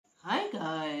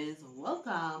Guys,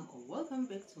 welcome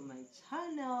back to my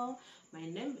channel. My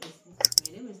name is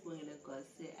Bongile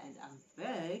Gose, and I'm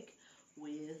back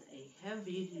with a hair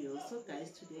video. So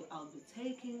guys, today I'll be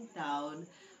taking down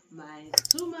my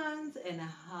 2.5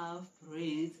 months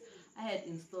braids. I had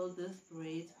installed this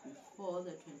braids before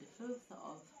the 25th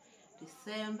of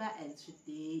December, and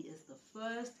today is the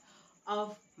 1st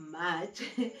of March.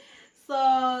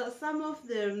 So some of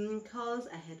the curls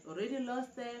I had already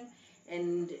lost them,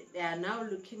 and they are now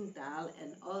looking dull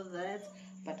and all that.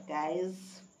 But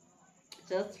guys,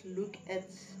 just look at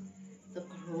the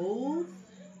growth.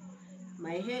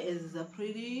 My hair is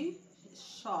pretty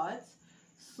short,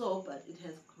 but it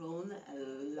has grown a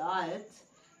lot.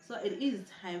 So it is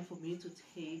time for me to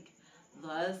take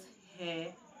this hair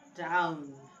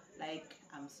down. Like,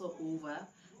 I'm so over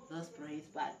those braids,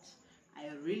 but I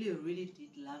really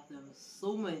did love them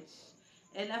so much,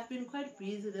 and I've been quite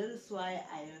busy. That is why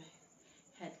I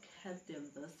had kept them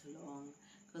this long,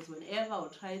 because whenever I'll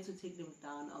try to take them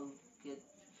down, I'll get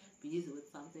busy with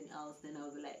something else. Then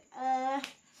I'll be like,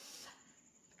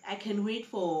 I can wait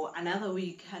for another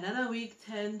week. Another week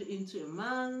turned into a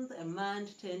month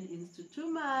turned into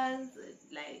 2 months.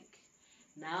 Like,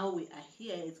 now we are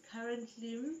here. It's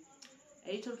currently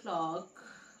 8 o'clock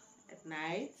at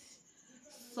night.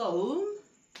 So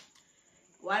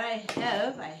what I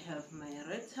have my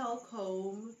red tail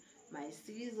comb, my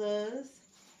scissors,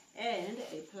 and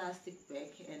a plastic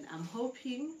bag, and I'm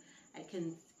hoping I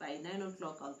can, by 9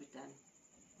 o'clock I'll be done.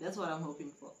 That's what I'm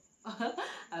hoping for.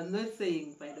 I'm not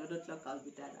saying by 9 o'clock I'll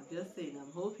be done. I'm just saying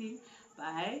I'm hoping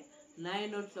by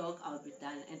 9 o'clock I'll be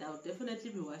done, and I'll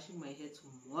definitely be washing my hair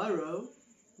tomorrow,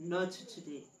 not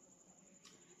today.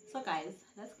 So guys,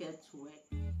 let's get to work.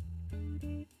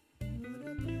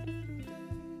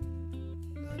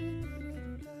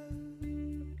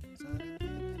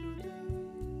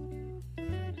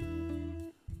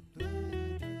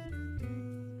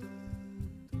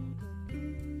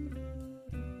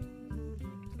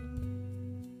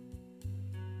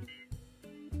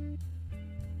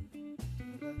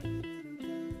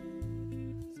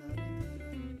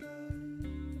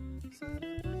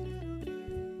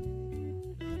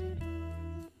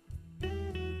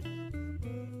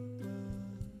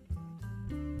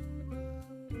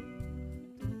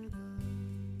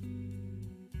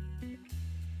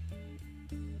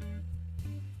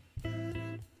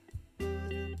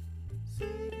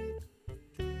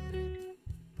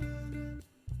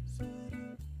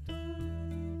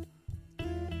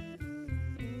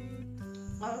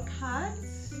 All cut.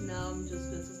 Now I'm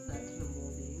just going to start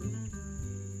removing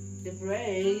the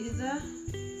braids,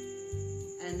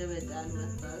 and we're done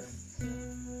with this.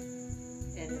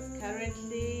 And it's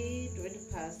currently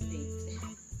 8:20.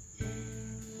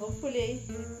 Hopefully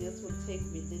this will take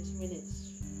me 30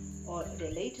 minutes, or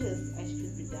the latest I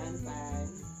should be done by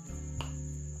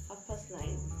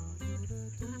 9:30.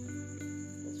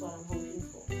 That's what I'm hoping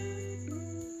for.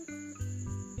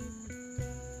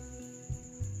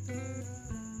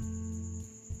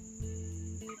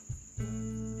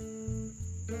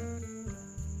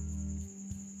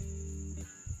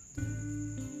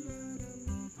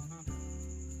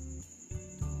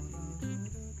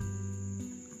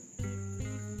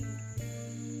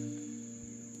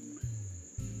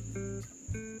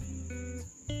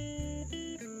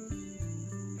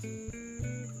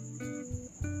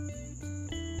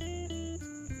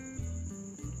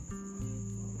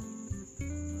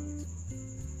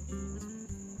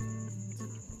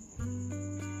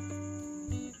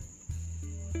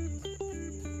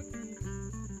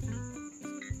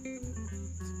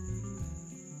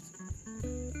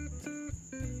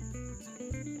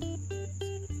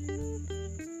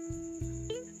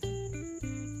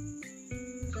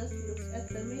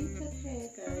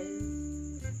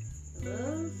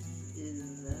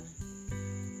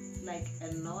 Like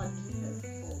a knot has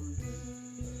formed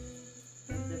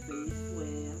at the base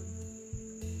where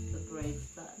the braid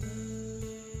starts.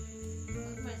 I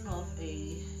got myself a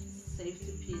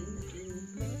safety pin in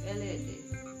LED.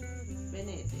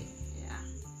 Yeah.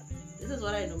 This is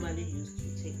what I normally use to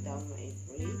take down my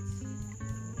braids.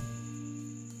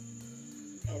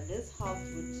 And this helps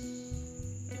with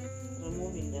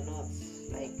removing the knots.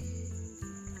 Like,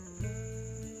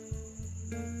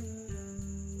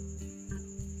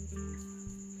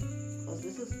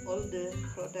 this is all the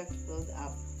product built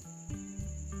up,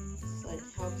 so it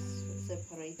helps with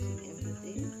separating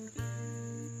everything.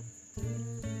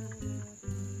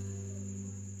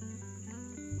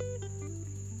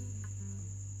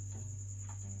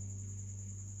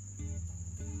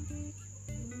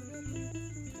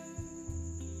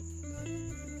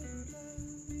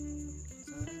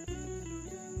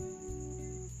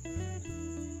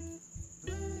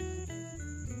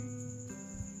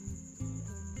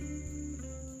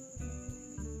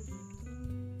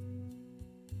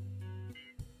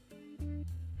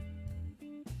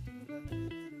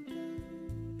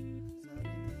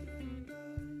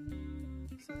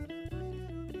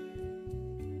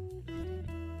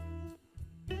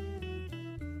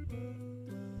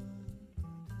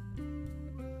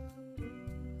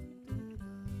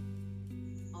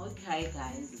 Okay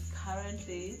guys, it's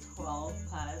currently 12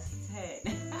 past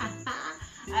 10.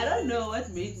 I don't know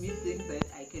what made me think that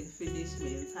I can finish my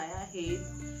entire head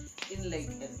in like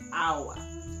an hour.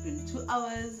 It's been 2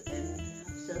 hours and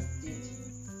I've just did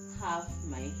half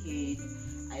my head.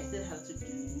 I still have to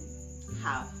do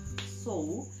half.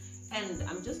 So, and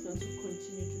I'm just going to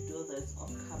continue to do this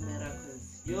off camera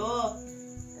because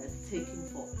it's taking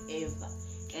forever.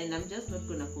 And I'm just not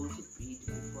gonna go to bed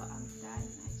before I'm done.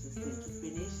 I just need to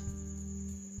finish.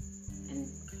 And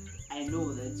I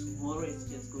know that tomorrow is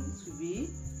just going to be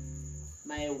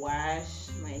my hair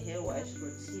wash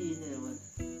routine and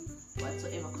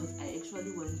whatsoever, because I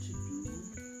actually want to do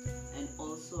and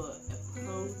also a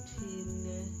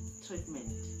protein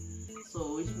treatment.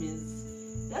 So which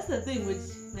means that's the thing with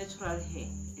natural hair.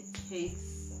 It takes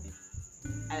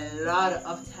a lot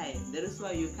of time. That is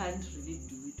why you can't really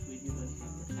do it when you don't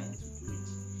have the time to do it.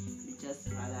 You just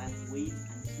rather wait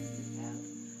until you have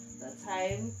the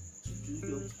time to do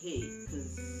your hair. Because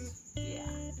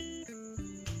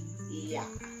yeah.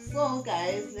 So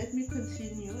guys, let me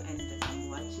continue, and I'm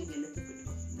watching a little bit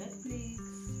of Netflix,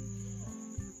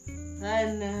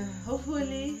 and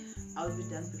hopefully I'll be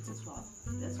done before 12.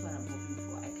 That's what I'm hoping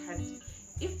for. I can't.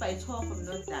 If by 12 I'm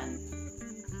not done,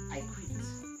 I quit.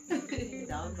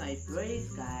 Down my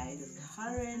braids, guys. It's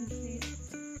currently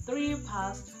 3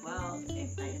 past 12 and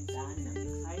I am done and I'm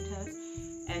excited.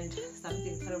 And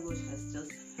something terrible has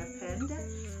just happened.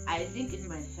 I think it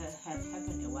might have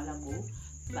happened a while ago,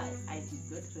 but I did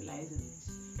not realize it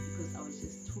because I was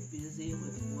just too busy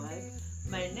with work.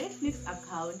 My Netflix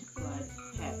account got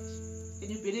hacked. Can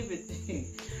you believe it?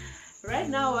 Right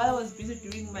now, while I was busy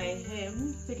doing my hair,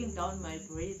 taking down my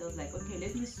braids, I was like, okay,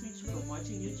 let me switch from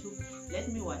watching YouTube. Let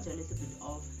me watch a little bit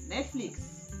of Netflix.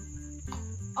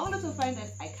 I wanted to find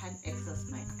that I can't access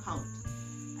my account.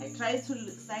 I tried to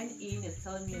sign in, it's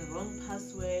telling me a wrong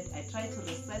password. I tried to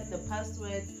reset the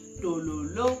password.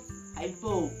 Dololo,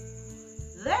 hypo.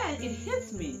 Then it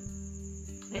hits me.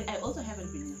 And I also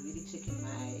haven't been really checking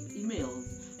my emails.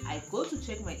 I go to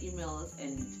check my emails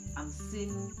and I'm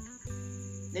seeing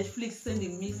Netflix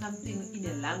sending me something in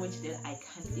a language that I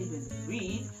can't even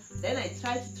read. Then I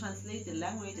try to translate the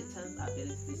language. It turns out that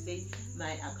they say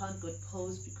my account got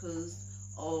paused because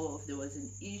there was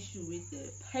an issue with the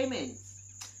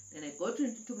payments. Then I go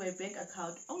to my bank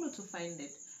account only to find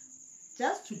that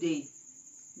just today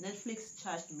Netflix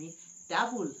charged me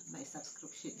double my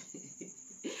subscription.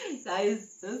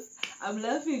 Guys, I'm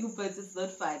laughing, but it's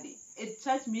not funny. It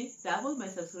charged me double my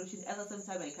subscription. At the same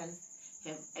time, I can't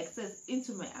have access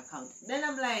into my account. Then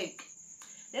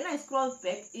I scrolled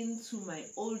back into my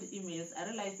old emails. I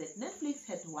realized that Netflix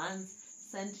had once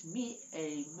sent me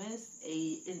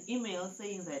an email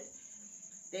saying that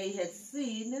they had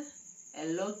seen a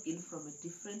login from a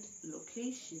different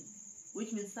location,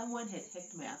 which means someone had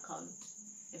hacked my account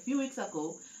a few weeks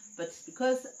ago. But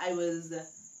because I was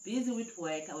busy with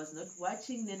work, I was not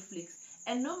watching Netflix.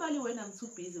 And normally when I'm too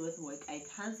busy with work, I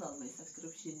cancel my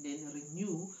subscription, then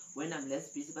renew when I'm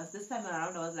less busy. But this time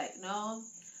around, I was like, no,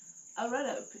 I'd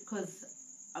rather, because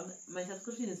my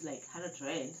subscription is like 100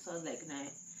 rand. So I was like, nah,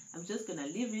 I'm just going to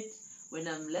leave it. When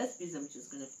I'm less busy, I'm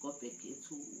just going to go back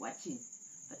into watching.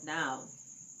 But now,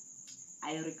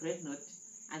 I regret not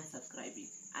unsubscribing.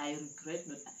 I regret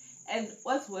not. And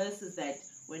what's worse is that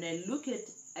when I look at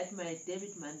my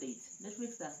debit mandate,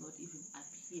 Netflix does not even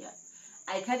appear.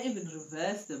 I can't even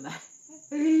reverse them.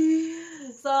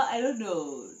 So I don't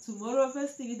know. Tomorrow,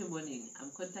 first thing in the morning, I'm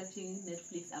contacting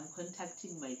Netflix. I'm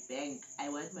contacting my bank. I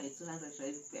want my 200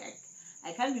 rand back.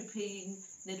 I can't be paying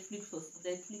Netflix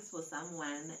for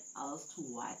someone else to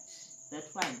watch. That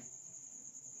one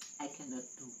I cannot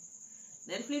do.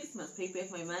 Netflix must pay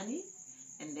back my money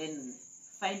and then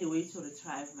find a way to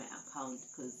retrieve my account,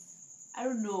 because I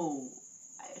don't know.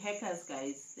 Hackers,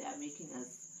 guys, they are making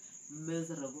us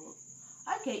miserable.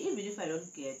 Okay, even if I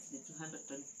don't get the 200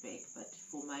 rand back, but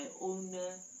for my own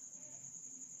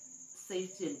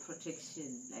safety and protection,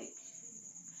 like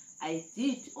I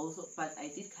did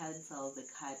cancel the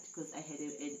card because I had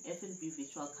an F&B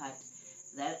virtual card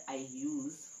that I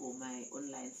use for my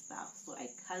online stuff. So I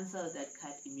canceled that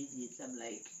card immediately. I'm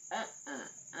like,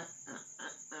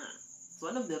 It's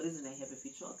one of the reasons I have a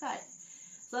virtual card.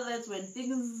 So that when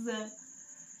things that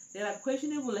are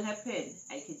questionable happen,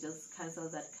 I can just cancel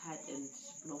that card and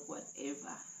block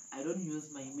whatever. I don't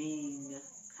use my main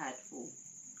card for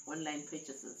online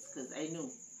purchases because I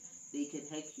know they can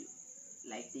hack you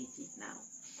like they did now.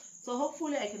 So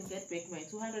hopefully I can get back my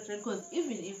 200 rand, because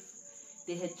even if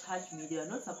they had charged me, they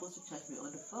were not supposed to charge me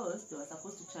on the 1st, they were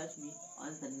supposed to charge me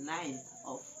on the 9th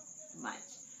of March.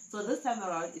 So this time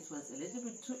around it was a little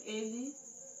bit too early.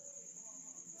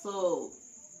 So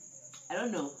I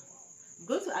don't know. I'm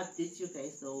going to update you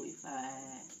guys though if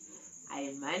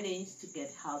I manage to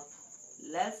get help.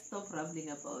 Let's stop rambling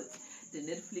about the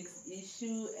Netflix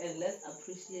issue and let's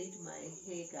appreciate my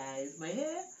hair, guys. My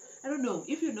hair, I don't know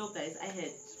if you know, guys. I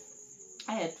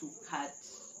had to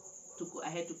I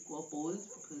had to go bald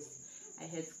because I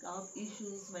had scalp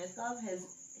issues. My scalp has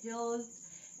healed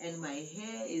and my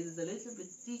hair is a little bit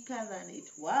thicker than it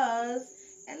was.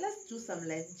 And let's do some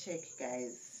length check,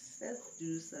 guys. Let's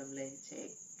do some length check.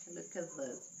 Look at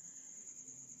this.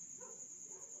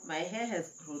 My hair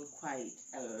has grown quite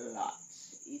a lot.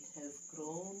 It has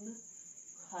grown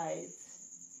quite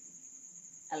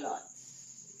a lot.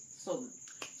 So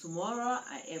tomorrow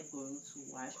I am going to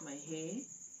wash my hair.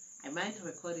 I might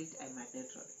record it, I might not,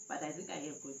 but I think I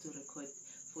am going to record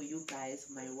for you guys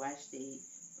my wash day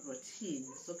routine.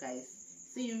 So guys,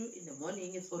 see you in the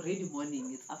morning. It's already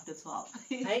morning. It's after 12.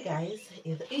 Hi guys,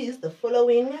 it is the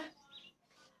following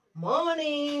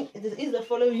morning. It is the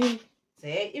following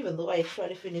day, even though I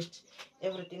actually finished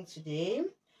everything today.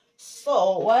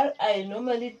 So what I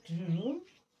normally do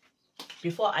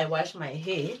before I wash my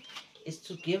hair is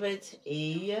to give it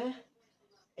a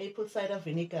apple cider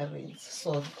vinegar rinse.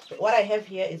 So what I have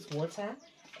here is water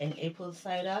and apple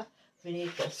cider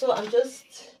vinegar. So I'm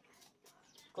just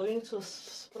going to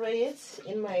spray it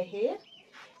in my hair.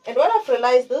 And what I've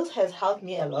realized, this has helped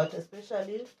me a lot,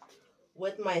 especially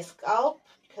with my scalp,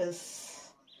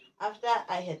 because after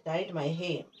I had dyed my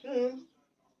hair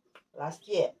last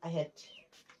year, I had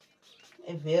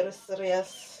a very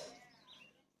serious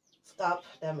scalp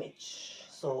damage.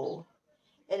 So,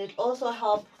 and it also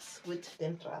helps with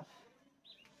dandruff.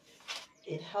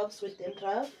 It helps with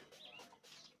dandruff.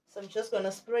 So I'm just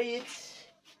gonna spray it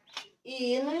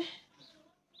in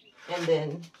and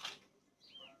then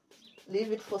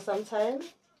leave it for some time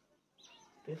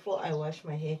before I wash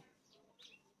my hair.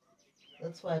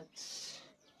 That's what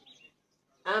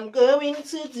I'm going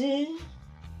to do.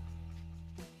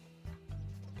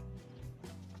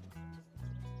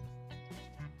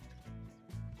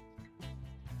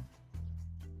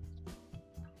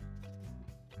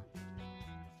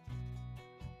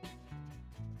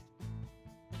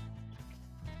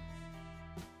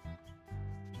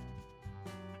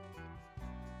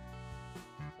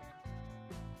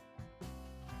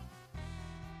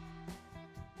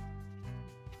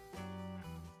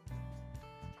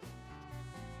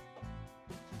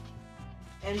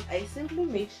 And I simply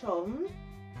make sure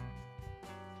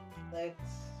that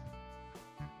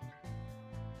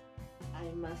I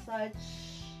massage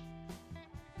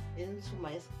into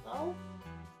my scalp.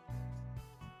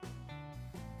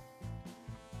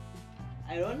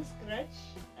 I don't scratch,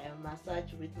 I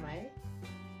massage with my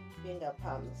finger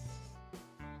palms.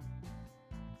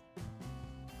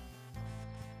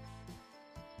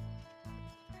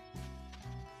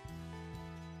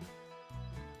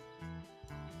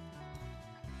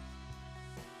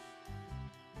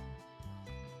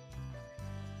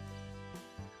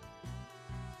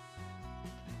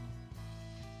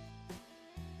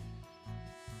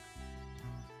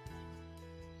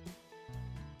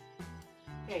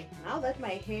 Okay, now that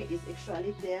my hair is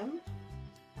actually damp,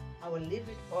 I will leave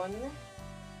it on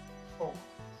for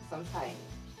some time,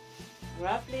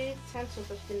 roughly 10 to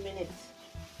 15 minutes.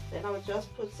 Then I will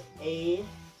just put a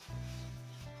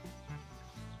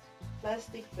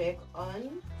plastic bag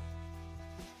on.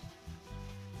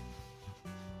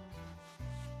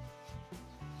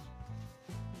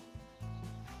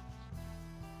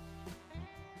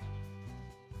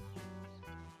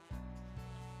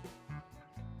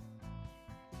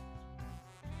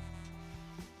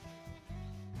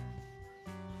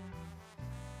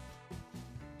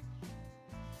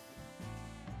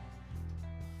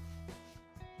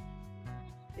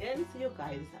 Then see you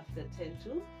guys after 10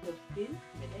 to 15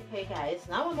 minutes. Okay guys,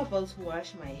 now I'm about to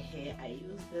wash my hair. I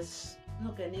use this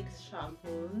organic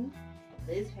shampoo.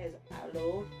 This has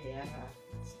aloe vera.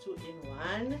 It's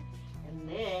 2-in-1. And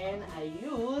then I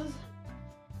use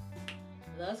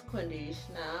this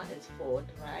conditioner. It's for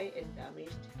dry and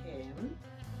damaged hair.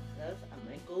 That's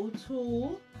my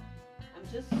go-to.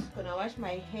 I'm just gonna wash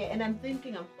my hair, and I'm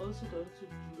thinking I'm also going to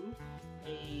do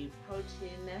a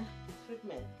protein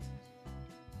treatment.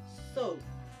 So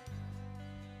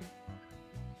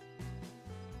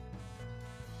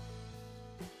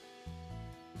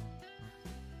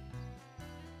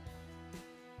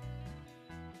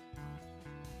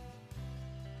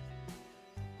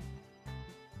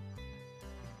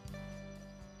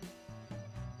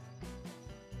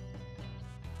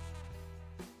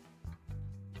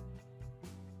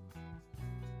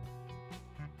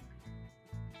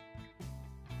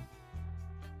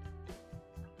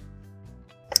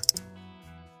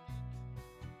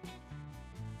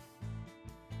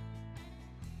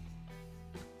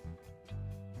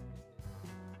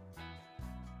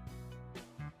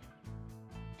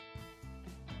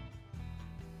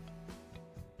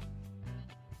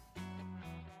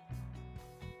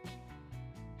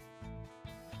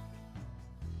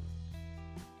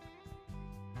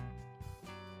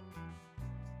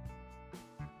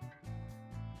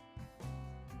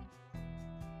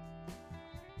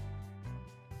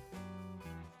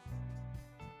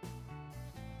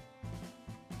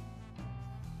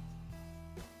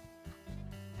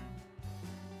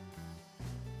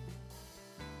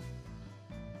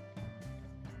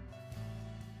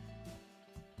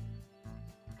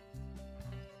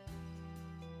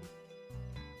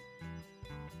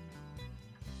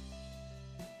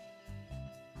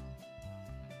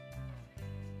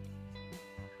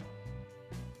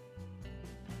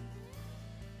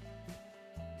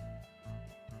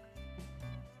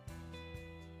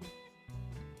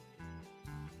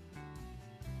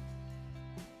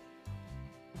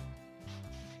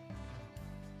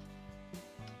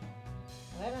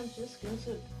I'm just going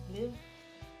to leave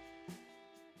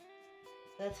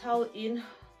the towel in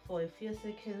for a few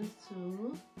seconds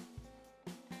to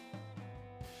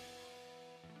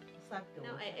suck the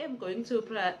water. Now I am going to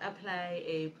apply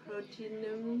a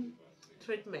protein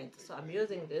treatment. So I'm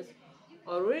using this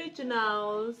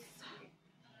Originals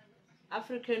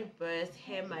African Burst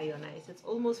hair mayonnaise. It's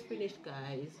almost finished,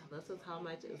 guys. This is how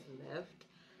much is left.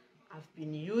 I've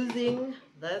been using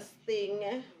this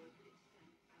thing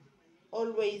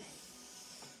always,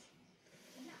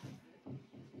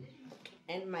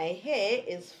 and my hair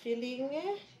is feeling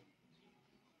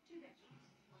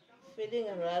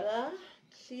rather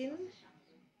clean.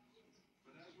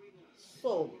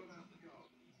 So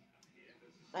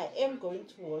I am going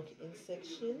to work in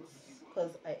sections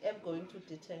because I am going to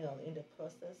detangle in the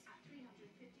process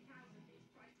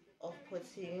of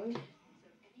putting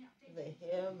the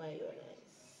hair mayonnaise.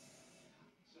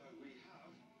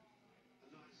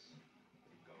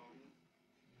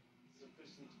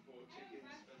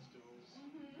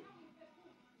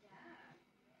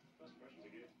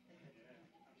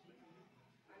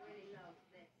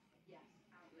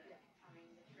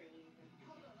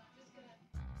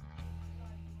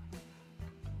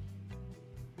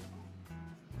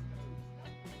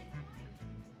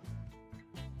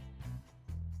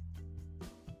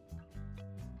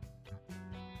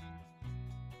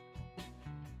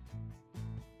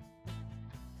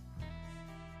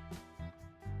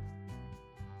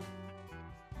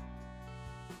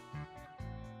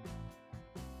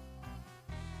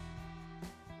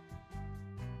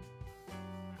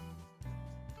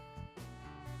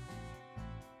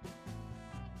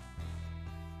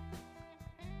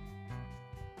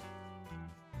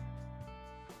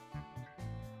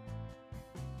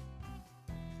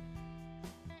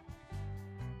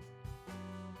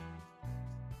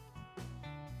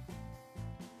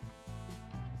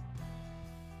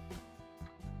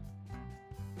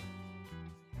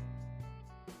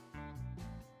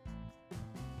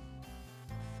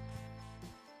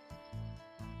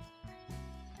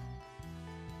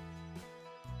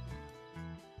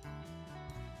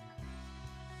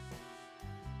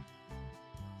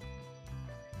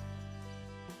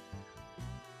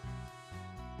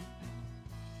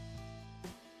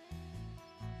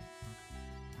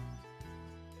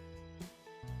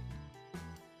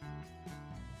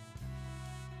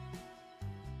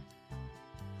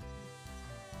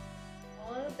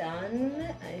 All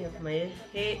done. I have my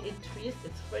hair in twist.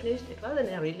 It's finished. It wasn't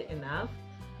really enough,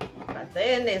 but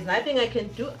then there's nothing I can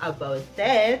do about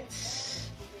that.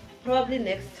 Probably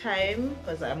next time,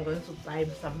 because I'm going to buy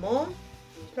some more.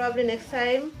 Probably next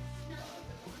time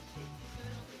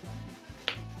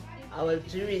I will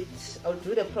do it. I'll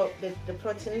do the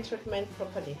protein treatment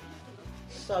properly.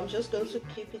 So I'm just going to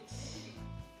keep it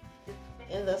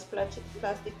in this plastic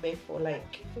bag for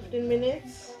like 15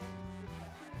 minutes.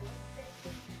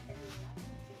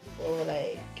 For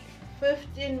like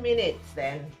 15 minutes,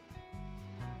 then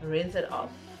rinse it off.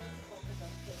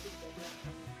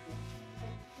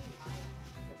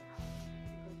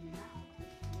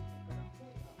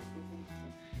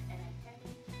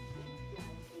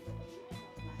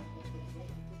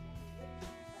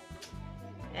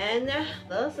 And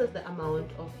this is the amount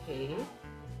of hair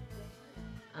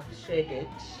I've shedded.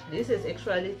 This is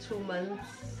actually 2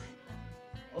 months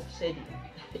of shedding.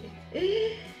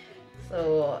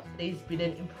 So there's been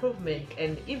an improvement,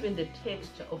 and even the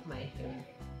texture of my hair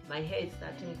is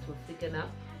starting to thicken up.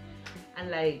 And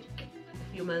like a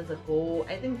few months ago,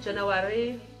 I think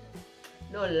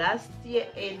last year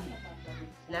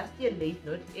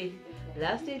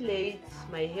late,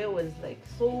 my hair was like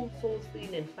so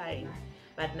thin and fine.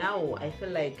 But now I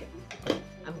feel like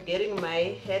I'm getting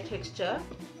my hair texture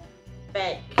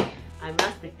back. I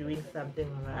must be doing something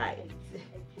right.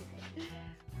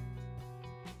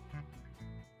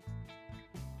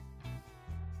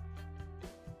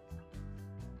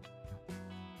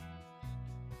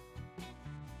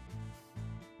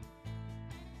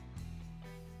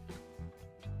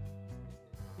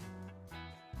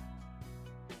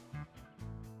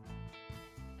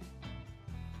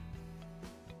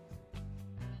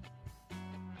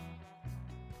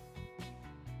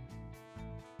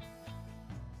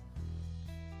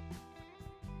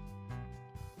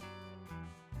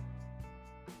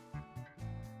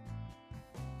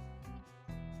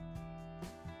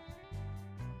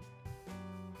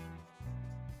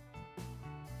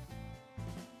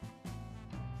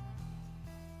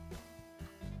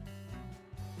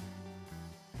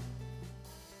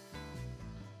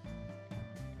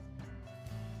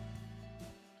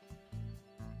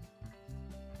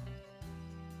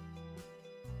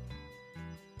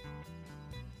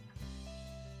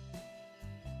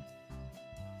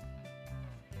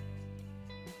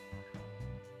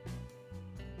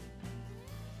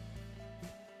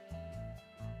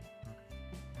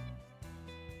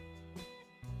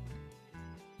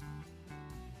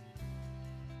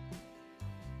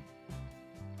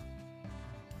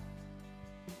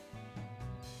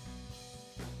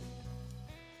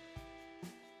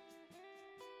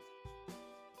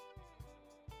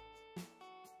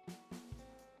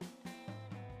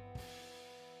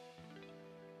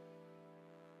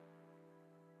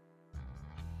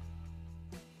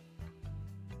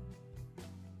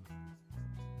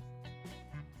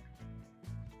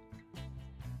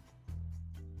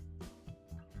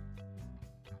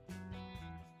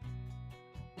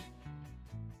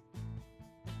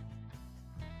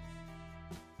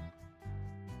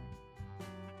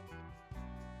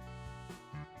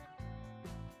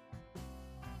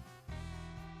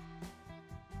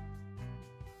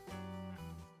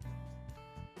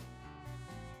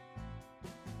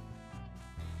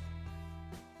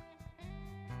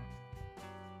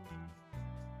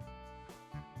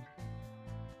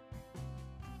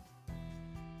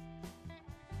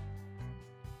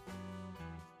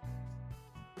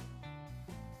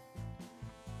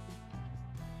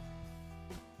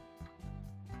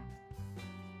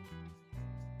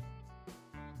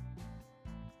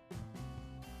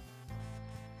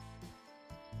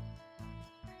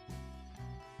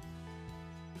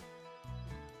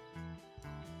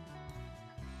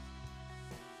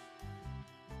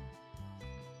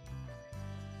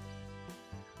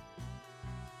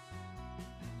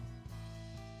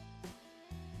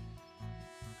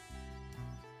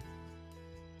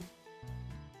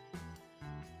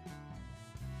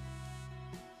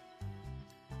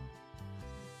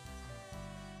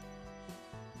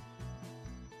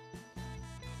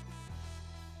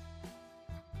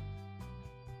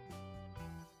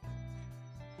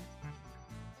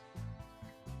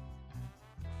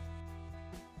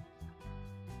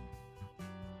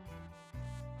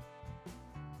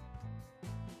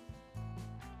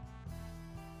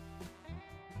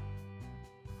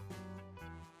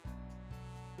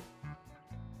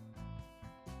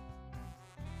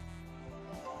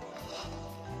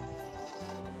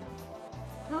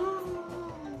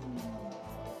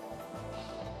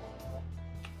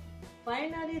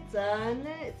 finally done.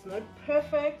 It's not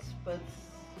perfect, but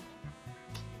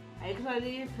I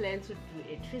actually plan to do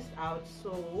a twist out,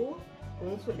 so I'm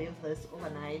going to leave this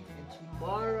overnight and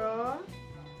tomorrow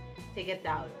take it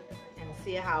down and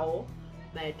see how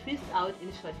my twist out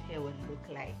in short hair will look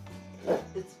like.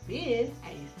 It's been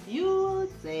a few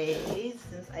days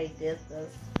since I did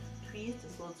this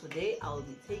twist, so today I'll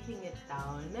be taking it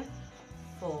down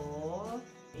for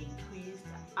a twist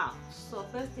out. So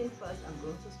first thing first, I'm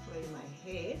going to spray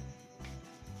my hair,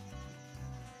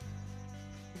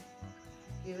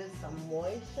 give it some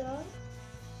moisture.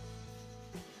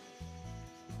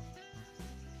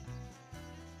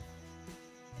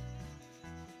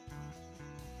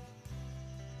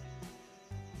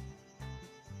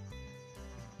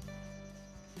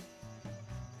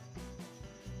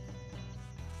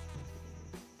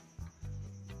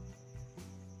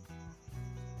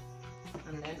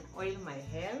 And then oil my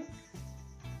hands.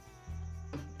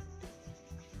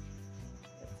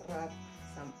 Let's rub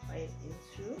some oil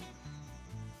into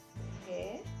the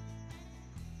hair.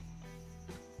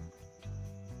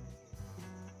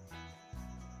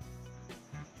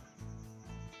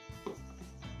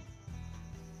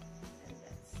 And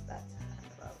let's start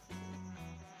rubbing.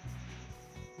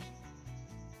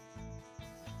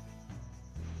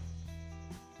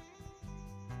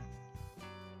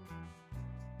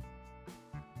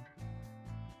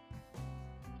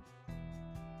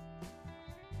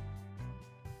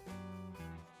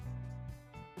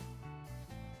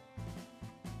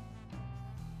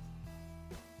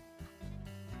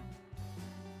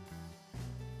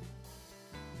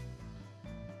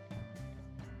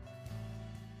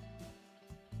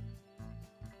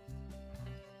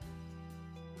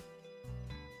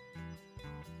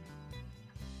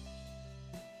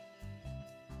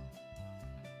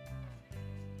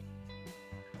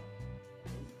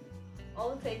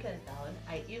 All taken down,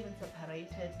 I even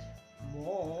separated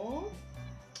more.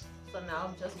 So now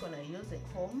I'm just gonna use a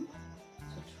comb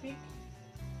to tweak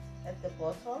at the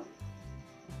bottom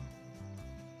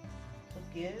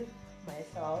to give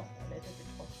myself a little bit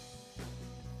of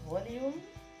volume.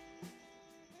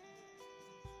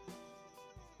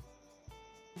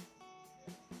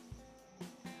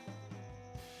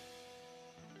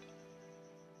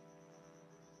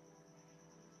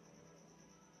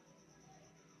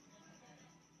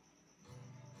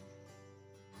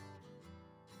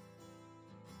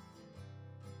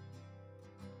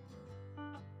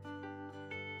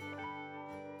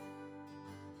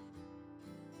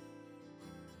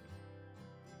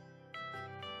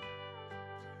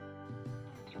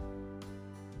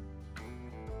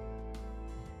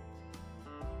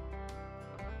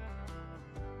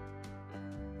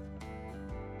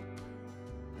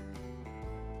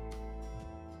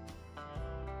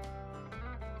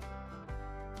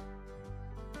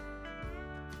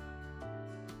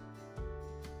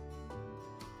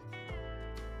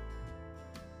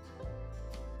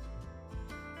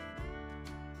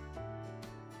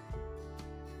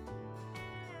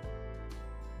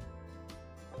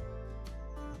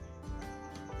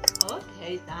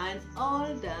 Okay, done,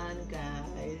 all done,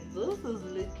 guys. This is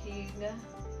looking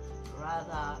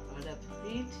rather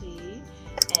pretty,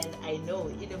 and I know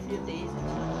in a few days it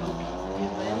will look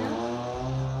even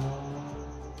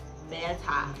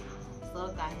better. So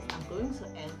guys, I'm going to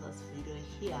end this video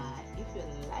here. If you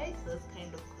like this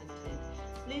kind of content,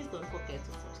 please don't forget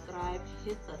to subscribe,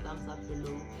 hit the thumbs up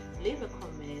below, leave a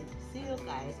comment. See you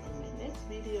guys on my next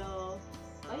video.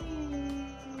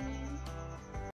 Bye.